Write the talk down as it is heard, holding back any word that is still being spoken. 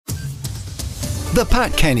The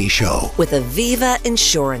Pat Kenny Show with Aviva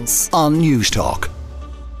Insurance on News Talk.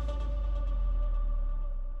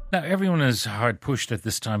 Now, everyone is hard pushed at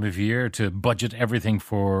this time of year to budget everything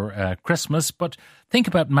for Christmas, but think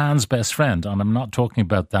about man's best friend, and I'm not talking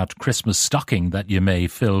about that Christmas stocking that you may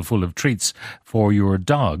fill full of treats for your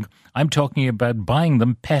dog. I'm talking about buying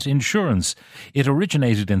them pet insurance. It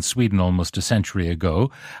originated in Sweden almost a century ago.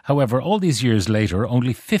 However, all these years later,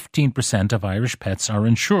 only 15% of Irish pets are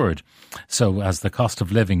insured. So as the cost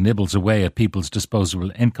of living nibbles away at people's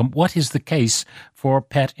disposable income, what is the case for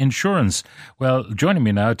pet insurance? Well, joining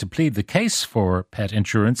me now to plead the case for pet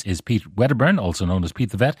insurance is Pete Wedderburn, also known as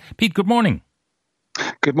Pete the Vet. Pete, good morning.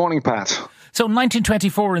 Good morning, Pat. So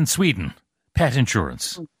 1924 in Sweden, pet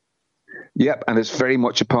insurance. Yep, and it's very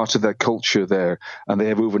much a part of their culture there. And they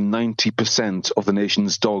have over 90% of the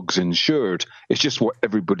nation's dogs insured. It's just what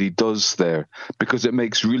everybody does there because it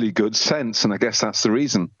makes really good sense. And I guess that's the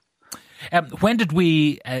reason. When did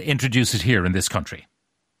we introduce it here in this country?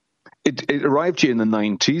 It arrived here in the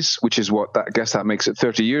 90s, which is I guess that makes it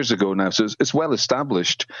 30 years ago now. So it's well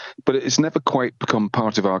established, but it's never quite become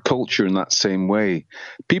part of our culture in that same way.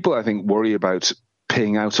 People, I think, worry about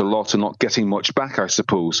paying out a lot and not getting much back, I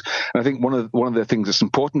suppose. And I think one of the things that's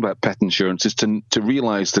important about pet insurance is to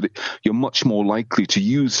realise that you're much more likely to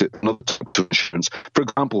use it than other types of insurance. For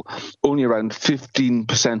example, only around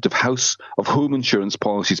 15% of home insurance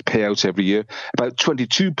policies pay out every year, about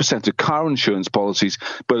 22% of car insurance policies,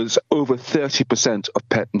 but it's over 30% of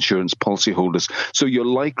pet insurance policyholders. So you're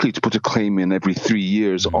likely to put a claim in every 3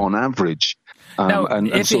 years on average. Now,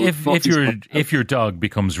 if your dog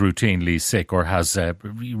becomes routinely sick or has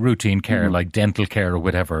routine care like dental care or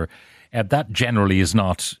whatever, that generally is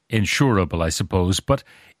not insurable, I suppose. But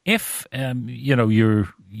if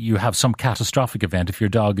you have some catastrophic event, if your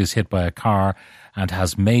dog is hit by a car and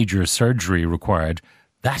has major surgery required,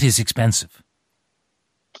 that is expensive.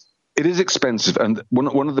 It is expensive, and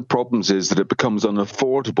one of the problems is that it becomes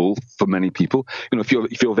unaffordable for many people. You know,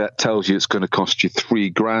 if your vet tells you it's going to cost you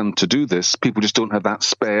 $3,000 to do this, people just don't have that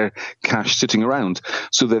spare cash sitting around.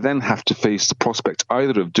 So they then have to face the prospect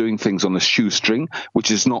either of doing things on a shoestring, which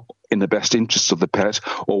is not in the best interests of the pet,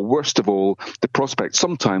 or worst of all, the prospect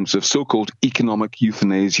sometimes of so-called economic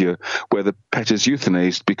euthanasia, where the pet is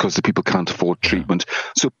euthanized because the people can't afford treatment.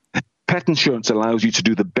 So pet insurance allows you to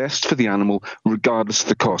do the best for the animal regardless of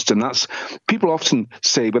the cost. And that's, people often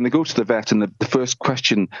say when they go to the vet and the first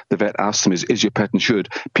question the vet asks them is your pet insured?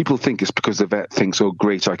 People think it's because the vet thinks, oh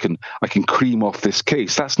great, I can cream off this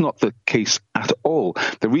case. That's not the case at all.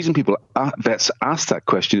 The reason vets ask that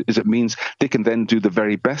question is it means they can then do the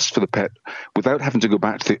very best for the pet without having to go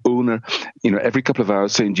back to the owner, every couple of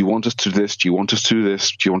hours saying, do you want us to do this? Do you want us to do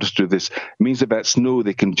this? Do you want us to do this? It means the vets know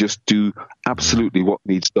they can just do absolutely what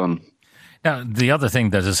needs done. Now, the other thing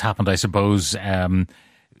that has happened, I suppose,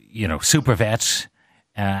 Super Vet,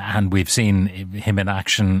 and we've seen him in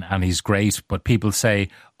action and he's great, but people say,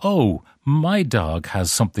 oh, my dog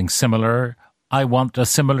has something similar. I want a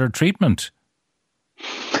similar treatment.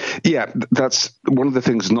 Yeah, that's one of the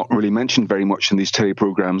things not really mentioned very much in these telly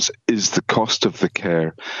programs is the cost of the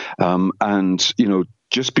care.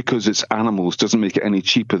 Just because it's animals doesn't make it any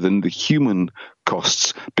cheaper than the human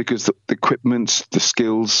costs, because the equipment, the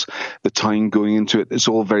skills, the time going into it, it's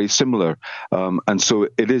all very similar. And so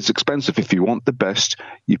it is expensive. If you want the best,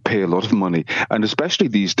 you pay a lot of money. And especially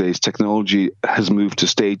these days, technology has moved to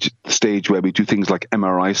stage where we do things like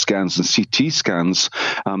MRI scans and CT scans,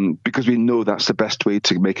 because we know that's the best way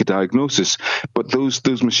to make a diagnosis. But those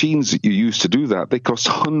machines that you use to do that, they cost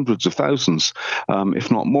hundreds of thousands,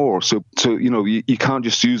 if not more. So you can't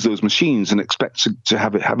just use those machines and expect to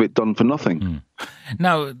have it done for nothing.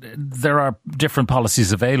 Now, there are different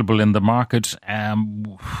policies available in the market, and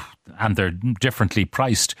they're differently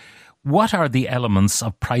priced. What are the elements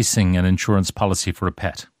of pricing an insurance policy for a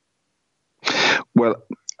pet? Well,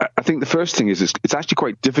 I think the first thing is it's actually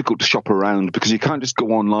quite difficult to shop around because you can't just go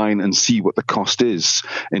online and see what the cost is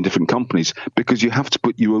in different companies, because you have to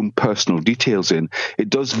put your own personal details in. It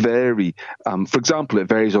does vary. For example, it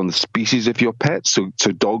varies on the species of your pet. So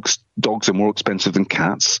dogs are more expensive than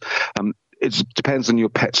cats. It depends on your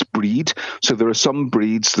pet's breed. So there are some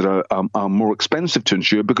breeds that are more expensive to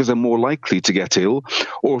insure because they're more likely to get ill.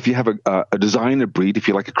 Or if you have a designer breed, if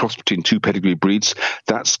you like a cross between two pedigree breeds,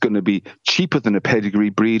 that's going to be cheaper than a pedigree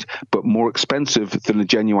breed, but more expensive than a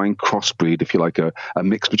genuine crossbreed, if you like a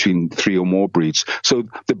mix between three or more breeds. So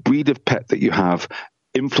the breed of pet that you have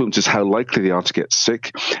influences how likely they are to get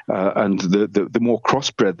sick, and the more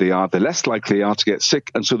crossbred they are, the less likely they are to get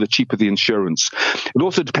sick, and so the cheaper the insurance. It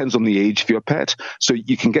also depends on the age of your pet. So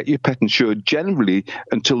you can get your pet insured generally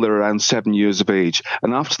until they're around 7 years of age,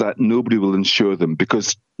 and after that, nobody will insure them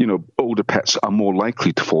because older pets are more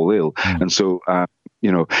likely to fall ill, and so.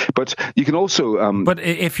 But you can also. But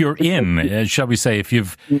if you're shall we say, if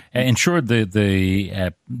you've insured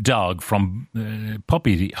the dog from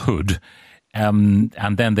puppyhood, and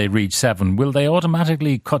then they reach 7, will they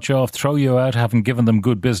automatically cut you off, throw you out, having given them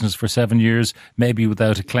good business for 7 years, maybe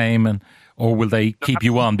without a claim, or will they keep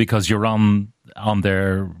you on because you're on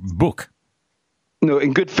their book? No,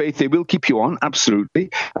 in good faith, they will keep you on,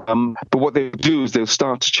 absolutely. But what they do is they'll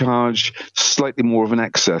start to charge slightly more of an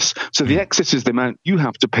excess. So the excess is the amount you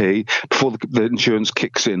have to pay before the insurance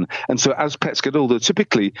kicks in. And so as pets get older,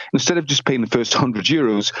 typically, instead of just paying the first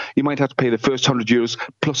 €100, you might have to pay the first €100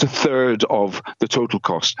 plus a third of the total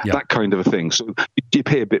cost, that kind of a thing. So you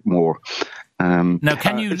pay a bit more. Now,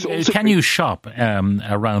 can you shop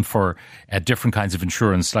around for different kinds of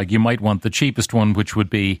insurance? Like you might want the cheapest one, which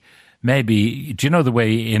would be maybe, do you know the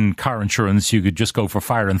way in car insurance you could just go for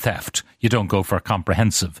fire and theft? You don't go for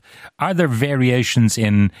comprehensive. Are there variations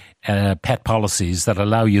in pet policies that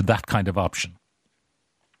allow you that kind of option?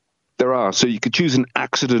 There are. So you could choose an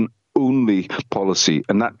accident-only policy,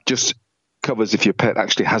 and that just covers if your pet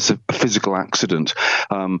actually has a physical accident.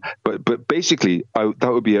 But basically,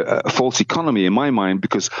 that would be a false economy in my mind,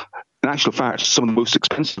 because in actual fact, some of the most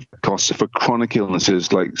expensive costs are for chronic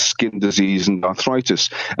illnesses like skin disease and arthritis,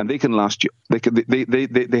 and they can last you.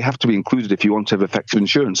 They have to be included if you want to have effective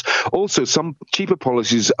insurance. Also, some cheaper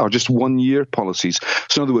policies are just 1 year policies.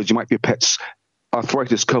 So in other words, you might be a pet's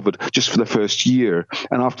arthritis covered just for the first year,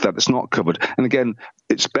 and after that it's not covered. And again,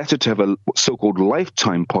 it's better to have a so-called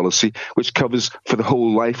lifetime policy which covers for the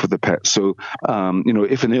whole life of the pet. So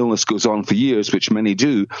if an illness goes on for years, which many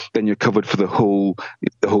do, then you're covered for the whole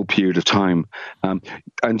period of time.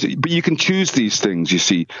 But you can choose these things, you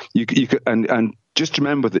see. You can, and just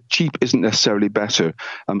remember that cheap isn't necessarily better.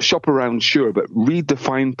 Shop around, sure, but read the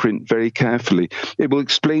fine print very carefully. It will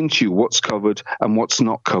explain to you what's covered and what's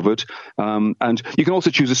not covered. And you can also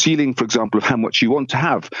choose a ceiling, for example, of how much you want to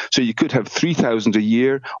have. So you could have $3,000 a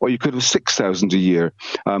year, or you could have $6,000 a year,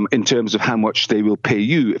 in terms of how much they will pay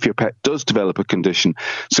you if your pet does develop a condition.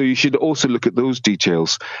 So you should also look at those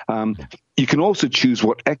details. You can also choose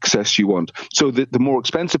what excess you want. So the more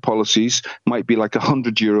expensive policies might be like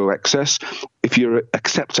 €100 excess. If you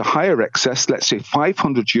accept a higher excess, let's say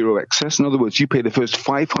 €500 excess, in other words, you pay the first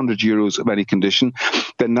 €500 of any condition,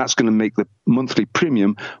 then that's going to make the monthly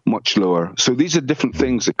premium much lower. So these are different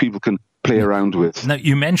things that people can play around with. Now,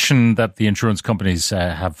 you mentioned that the insurance companies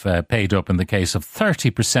have paid up in the case of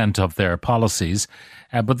 30% of their policies.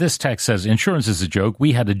 But this text says, insurance is a joke.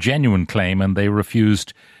 We had a genuine claim and they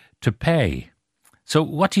refused to pay. So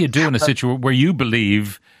what do you do in a situation where you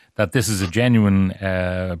believe that this is a genuine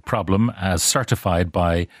problem as certified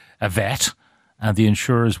by a vet and the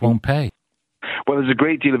insurers won't pay? Well, there's a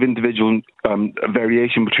great deal of individual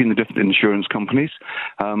variation between the different insurance companies.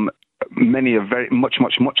 Many are very much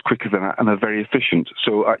quicker than that and are very efficient.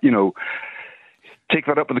 So, take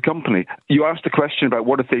that up with the company. You asked a question about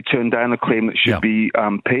what if they turn down a claim that should be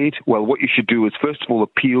paid. Well, what you should do is, first of all,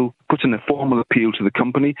 put in a formal appeal to the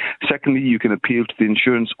company. Secondly, you can appeal to the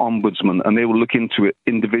insurance ombudsman, and they will look into it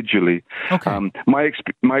individually. Okay. My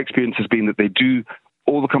experience has been that they do.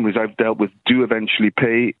 All the companies I've dealt with do eventually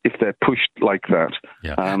pay if they're pushed like that.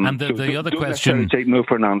 Yeah. And the other question, take no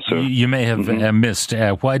for an answer. You may have missed.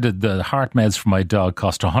 Why did the heart meds for my dog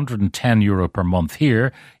cost €110 per month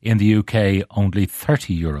here? In the UK, only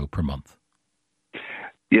 €30 per month.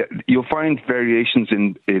 Yeah, you'll find variations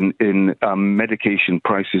in medication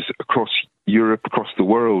prices across Europe, across the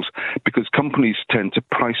world, because companies tend to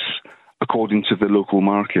price according to the local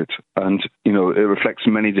market, and it reflects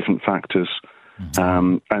many different factors.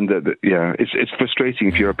 It's frustrating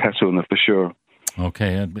if you're a pet owner, for sure.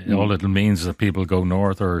 Okay, all it means is that people go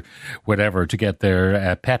north or whatever to get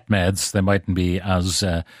their pet meds. They mightn't be as,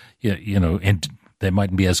 they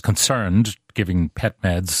mightn't be as concerned giving pet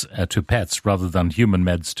meds to pets rather than human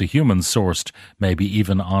meds to humans, sourced maybe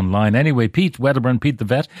even online. Anyway, Pete Wedderburn, Pete the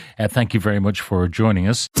Vet, thank you very much for joining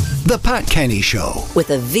us. The Pat Kenny Show with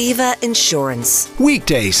Aviva Insurance.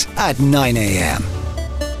 Weekdays at 9 a.m.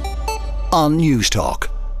 on News Talk.